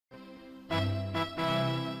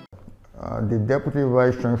The Deputy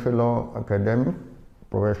Vice-Chancellor Academic,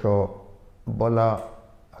 Professor Bola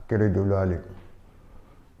Akeredolu.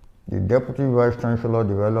 The Deputy Vice-Chancellor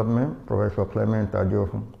Development, Professor Clement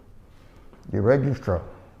Adeosun. The Registrar,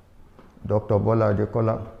 Dr. Bola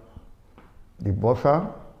Adekola. The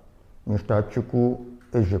Bursar, Mr. Chukwu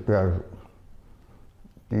Ezepiazu.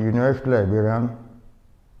 The University Librarian,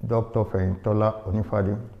 Dr. Feyintola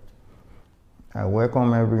Onifadi. I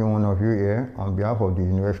welcome every one of you here on behalf of the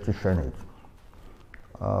University Senate.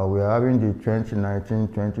 We are having the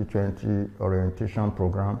 2019-2020 orientation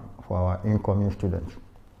program for our incoming students.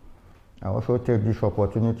 I also take this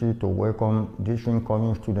opportunity to welcome these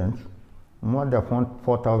incoming students, more than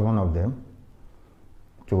 4,000 of them,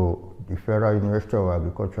 to the Federal University of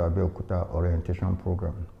Agriculture Abeokuta orientation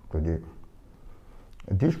program today.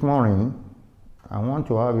 This morning, I want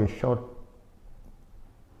to have a short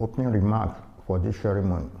opening remarks for this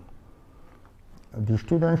ceremony. The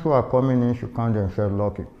students who are coming in should count themselves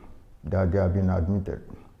lucky that they have been admitted.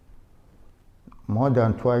 More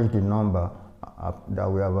than twice the number that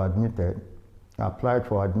we have admitted applied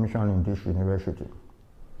for admission in this university.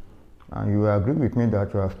 And you will agree with me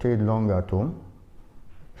that you have stayed long at home,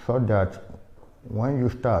 so that when you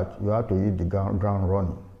start, you have to hit the ground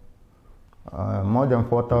running. More than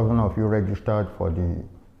 4,000 of you registered for the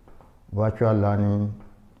virtual learning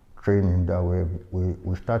training that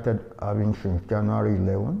we started having since January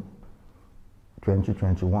 11,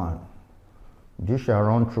 2021. This shall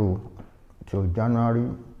run through till January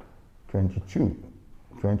 22,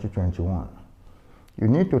 2021. You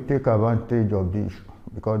need to take advantage of this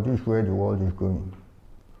because this is where the world is going.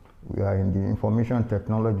 We are in the information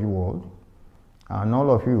technology world, and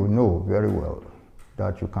all of you know very well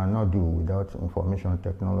that you cannot do without information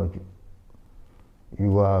technology.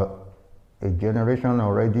 You are a generation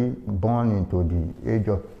already born into the age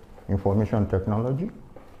of information technology,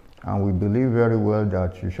 and we believe very well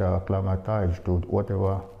that you shall acclimatize to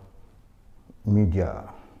whatever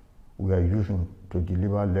media we are using to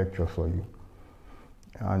deliver lectures for you.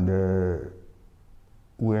 And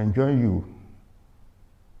we enjoin you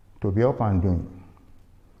to be up and doing.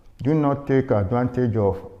 Do not take advantage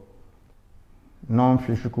of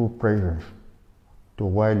non-physical presence to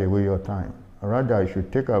while away your time. Rather, you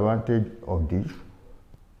should take advantage of this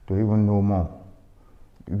to even know more.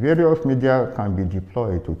 Various media can be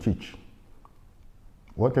deployed to teach.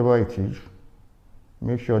 Whatever it is,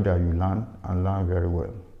 make sure that you learn and learn very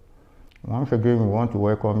well. Once again, we want to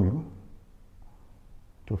welcome you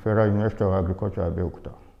to Federal University of Agriculture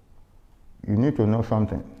Abeokuta. You need to know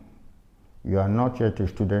something. You are not yet a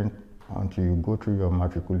student until you go through your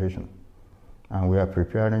matriculation, and we are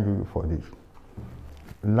preparing you for this.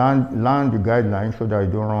 Learn the guidelines so that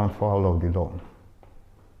you don't run foul of the law.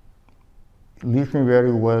 Listen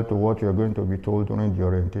very well to what you're going to be told during the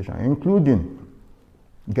orientation, including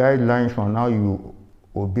guidelines on how you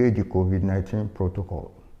obey the COVID-19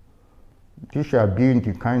 protocol. This shall be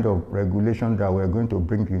the kind of regulation that we're going to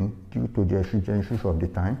bring in due to the exigencies of the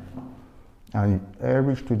time, and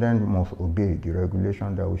every student must obey the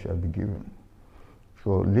regulation that we shall be given.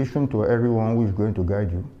 So listen to everyone who is going to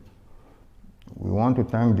guide you. We want to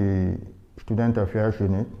thank the Student Affairs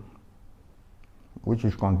Unit, which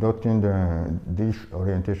is conducting this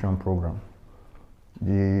orientation program.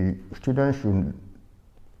 The students should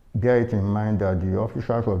bear it in mind that the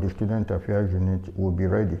officers of the Student Affairs Unit will be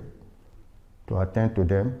ready to attend to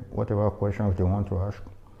them, whatever questions they want to ask.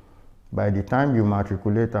 By the time you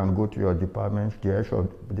matriculate and go to your departments, the heads of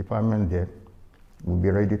the department there will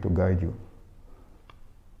be ready to guide you.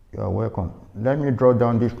 You are welcome. Let me draw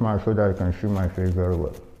down this mark so that I can see my face very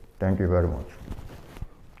well. Thank you very much.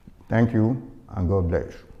 Thank you, and God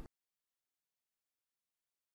bless.